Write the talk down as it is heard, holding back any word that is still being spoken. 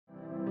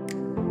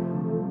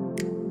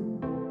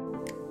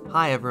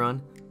Hi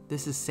everyone,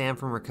 this is Sam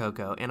from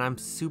Rokoko, and I'm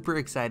super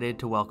excited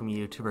to welcome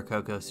you to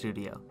Rokoko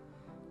Studio.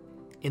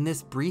 In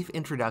this brief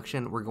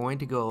introduction, we're going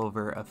to go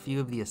over a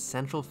few of the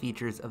essential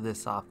features of this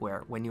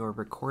software when you are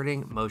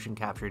recording motion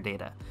capture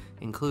data,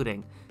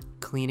 including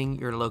cleaning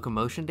your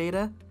locomotion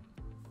data,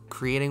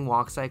 creating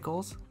walk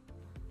cycles,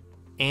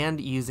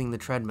 and using the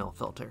Treadmill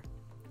Filter.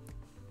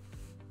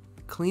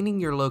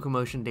 Cleaning your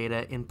locomotion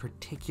data in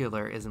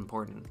particular is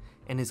important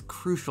and is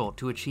crucial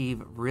to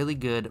achieve really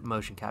good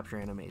motion capture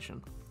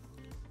animation.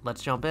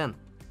 Let's jump in.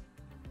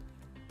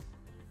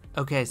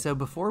 Okay, so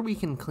before we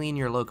can clean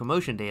your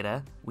locomotion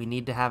data, we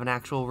need to have an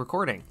actual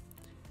recording.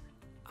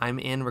 I'm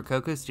in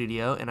Rokoko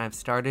Studio and I've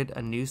started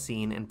a new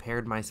scene and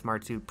paired my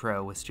Smart Suit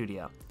Pro with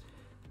Studio.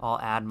 I'll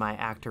add my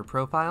actor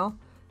profile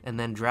and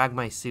then drag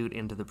my suit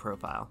into the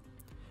profile.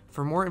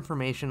 For more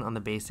information on the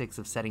basics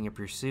of setting up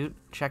your suit,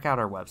 check out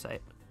our website.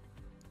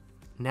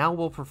 Now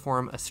we'll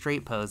perform a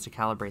straight pose to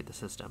calibrate the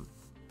system.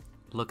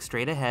 Look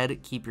straight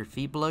ahead, keep your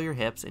feet below your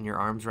hips and your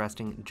arms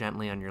resting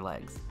gently on your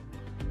legs.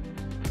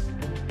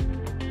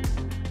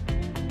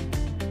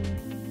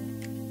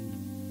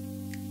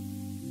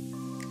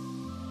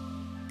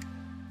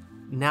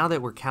 Now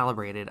that we're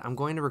calibrated, I'm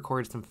going to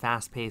record some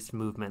fast-paced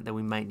movement that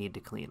we might need to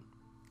clean.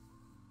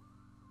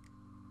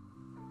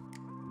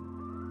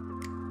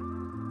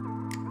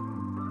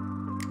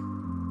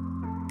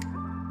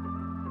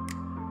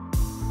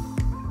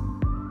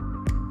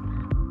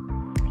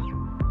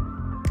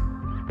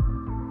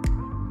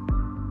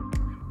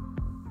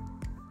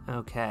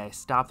 Okay,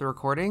 stop the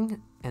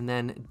recording and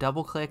then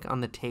double click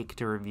on the take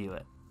to review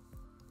it.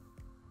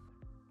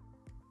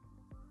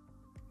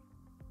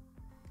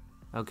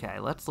 Okay,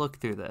 let's look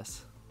through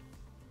this.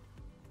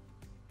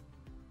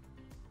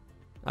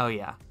 Oh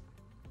yeah.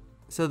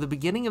 So the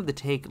beginning of the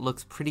take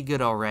looks pretty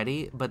good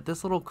already, but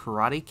this little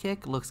karate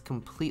kick looks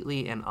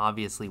completely and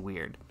obviously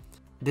weird.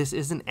 This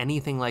isn't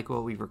anything like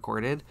what we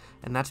recorded,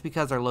 and that's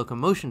because our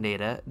locomotion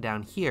data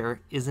down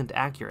here isn't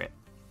accurate.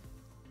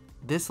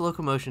 This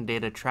locomotion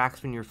data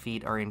tracks when your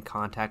feet are in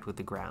contact with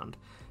the ground,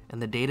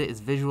 and the data is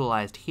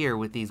visualized here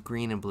with these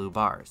green and blue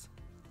bars.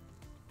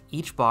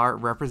 Each bar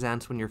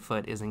represents when your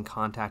foot is in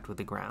contact with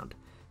the ground,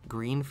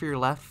 green for your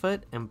left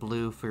foot and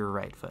blue for your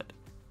right foot.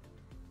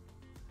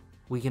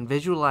 We can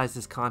visualize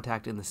this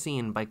contact in the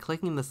scene by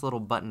clicking this little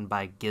button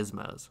by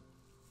Gizmos.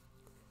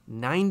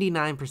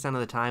 99% of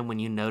the time when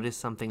you notice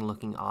something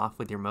looking off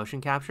with your motion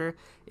capture,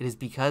 it is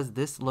because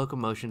this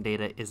locomotion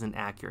data isn't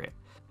accurate.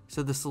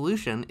 So the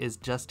solution is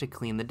just to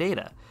clean the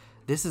data.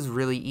 This is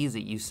really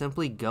easy. You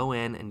simply go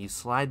in and you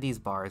slide these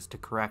bars to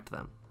correct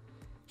them.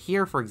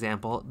 Here, for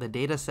example, the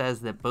data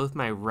says that both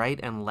my right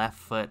and left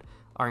foot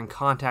are in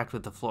contact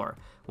with the floor,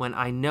 when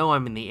I know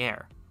I'm in the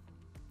air.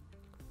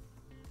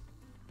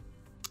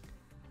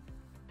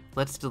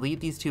 Let's delete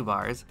these two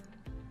bars.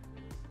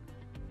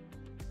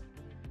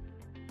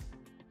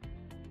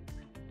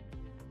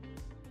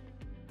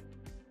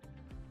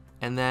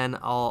 And then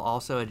I'll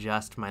also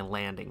adjust my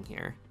landing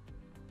here.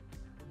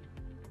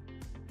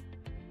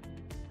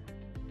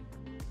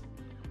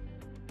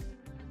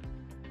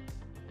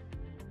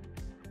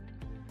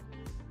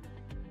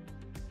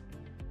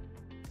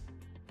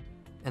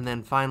 And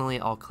then finally,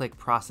 I'll click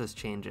Process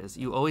Changes.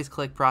 You always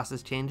click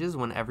Process Changes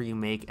whenever you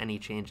make any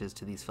changes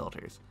to these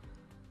filters.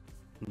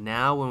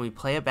 Now, when we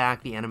play it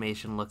back, the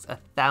animation looks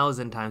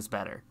 1,000 times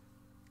better.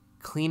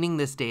 Cleaning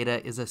this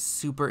data is a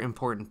super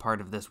important part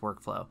of this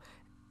workflow,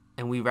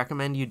 and we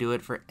recommend you do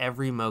it for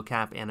every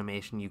mocap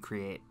animation you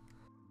create.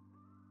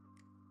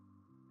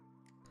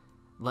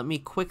 Let me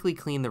quickly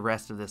clean the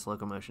rest of this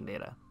locomotion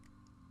data.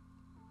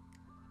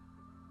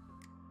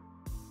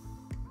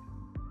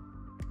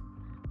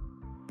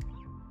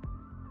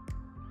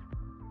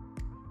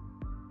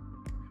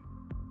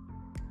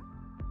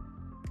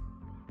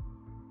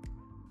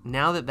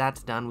 Now that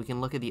that's done, we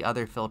can look at the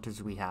other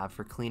filters we have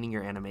for cleaning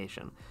your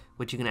animation,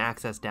 which you can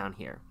access down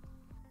here.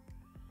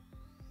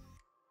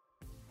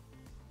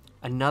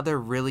 Another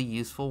really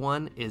useful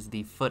one is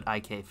the Foot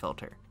IK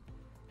filter.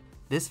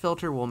 This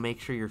filter will make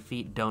sure your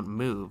feet don't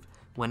move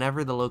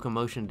whenever the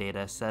locomotion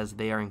data says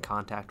they are in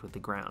contact with the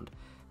ground.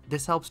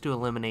 This helps to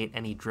eliminate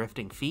any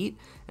drifting feet,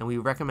 and we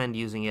recommend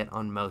using it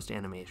on most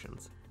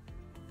animations.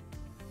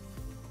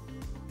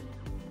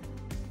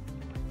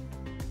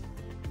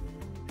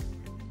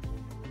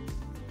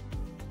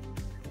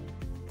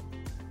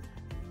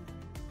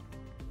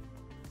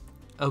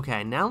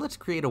 Okay, now let's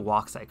create a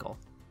walk cycle.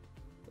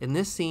 In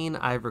this scene,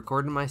 I've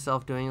recorded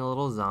myself doing a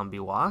little zombie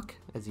walk,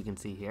 as you can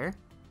see here.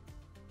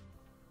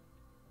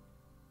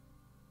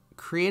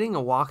 Creating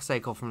a walk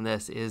cycle from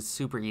this is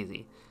super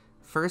easy.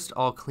 First,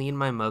 I'll clean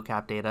my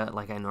mocap data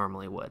like I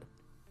normally would.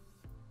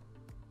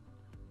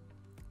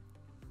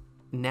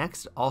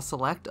 Next, I'll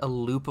select a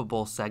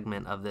loopable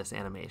segment of this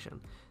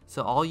animation.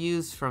 So I'll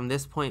use from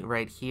this point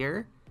right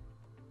here,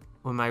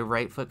 when my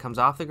right foot comes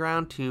off the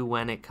ground, to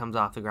when it comes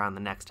off the ground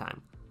the next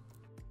time.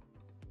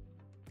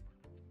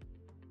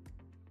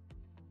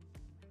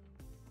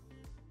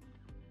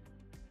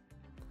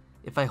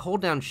 If I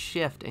hold down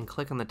Shift and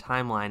click on the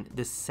timeline,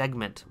 this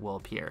segment will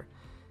appear.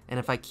 and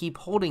if I keep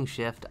holding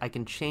shift, I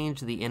can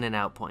change the in and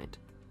out point.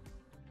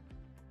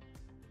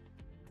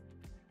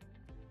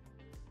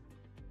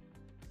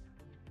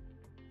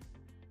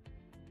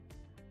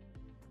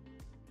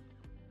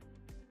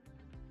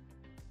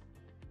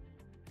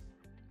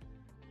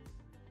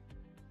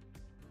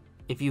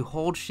 If you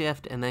hold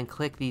shift and then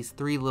click these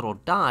 3 little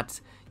dots,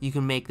 you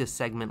can make this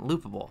segment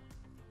loopable.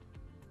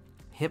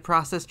 Hit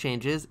process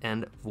changes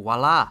and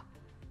voila,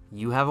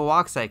 you have a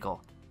walk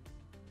cycle.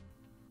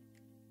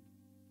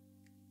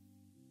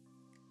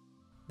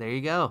 There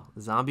you go,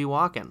 zombie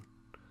walking.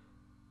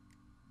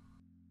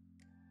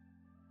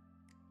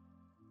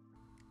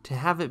 To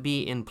have it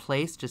be in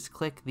place, just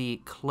click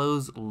the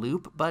close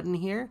loop button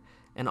here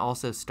and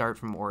also start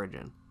from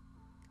origin.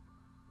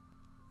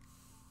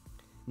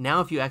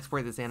 Now if you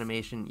export this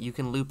animation, you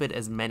can loop it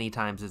as many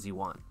times as you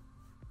want.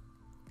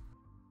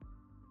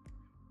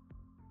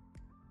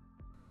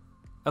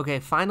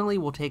 Okay, finally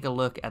we'll take a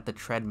look at the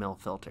treadmill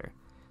filter.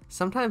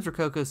 Sometimes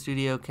Rokoko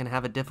Studio can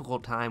have a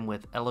difficult time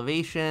with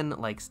elevation,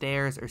 like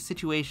stairs, or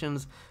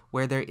situations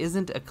where there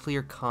isn't a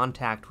clear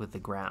contact with the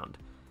ground.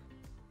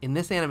 In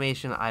this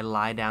animation, I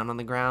lie down on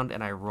the ground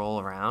and I roll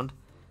around.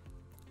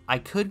 I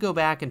could go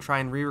back and try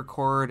and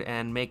re-record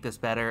and make this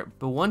better,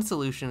 but one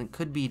solution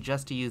could be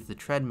just to use the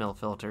treadmill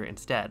filter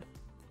instead.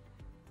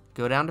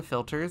 Go down to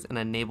filters and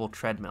enable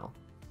treadmill.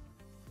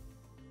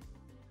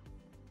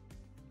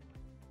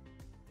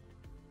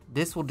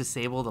 This will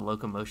disable the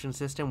locomotion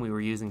system we were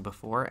using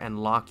before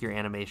and lock your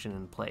animation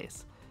in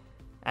place.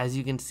 As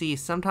you can see,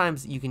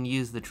 sometimes you can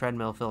use the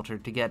treadmill filter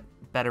to get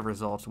better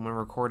results when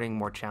recording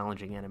more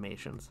challenging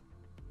animations.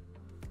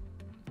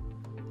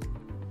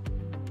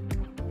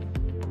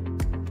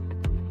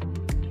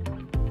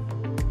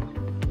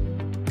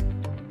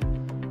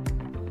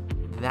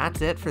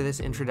 That's it for this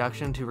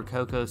introduction to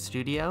Rokoko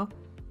Studio.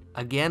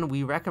 Again,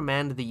 we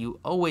recommend that you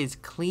always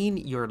clean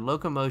your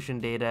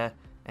locomotion data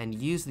and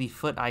use the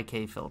foot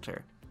IK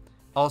filter.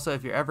 Also,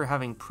 if you're ever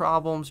having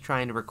problems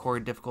trying to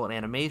record difficult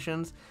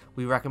animations,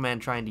 we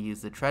recommend trying to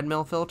use the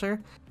treadmill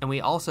filter, and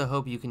we also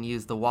hope you can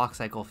use the walk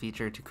cycle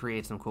feature to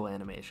create some cool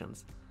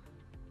animations.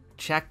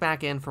 Check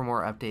back in for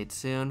more updates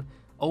soon.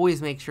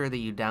 Always make sure that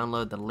you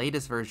download the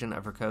latest version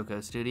of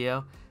Rokoko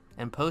Studio,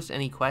 and post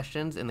any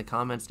questions in the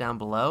comments down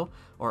below,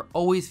 or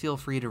always feel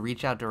free to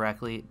reach out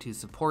directly to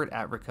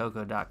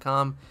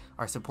support@rokoko.com.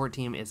 Our support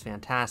team is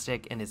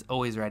fantastic and is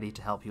always ready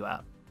to help you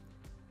out.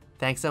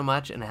 Thanks so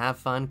much and have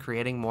fun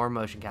creating more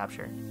motion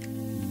capture.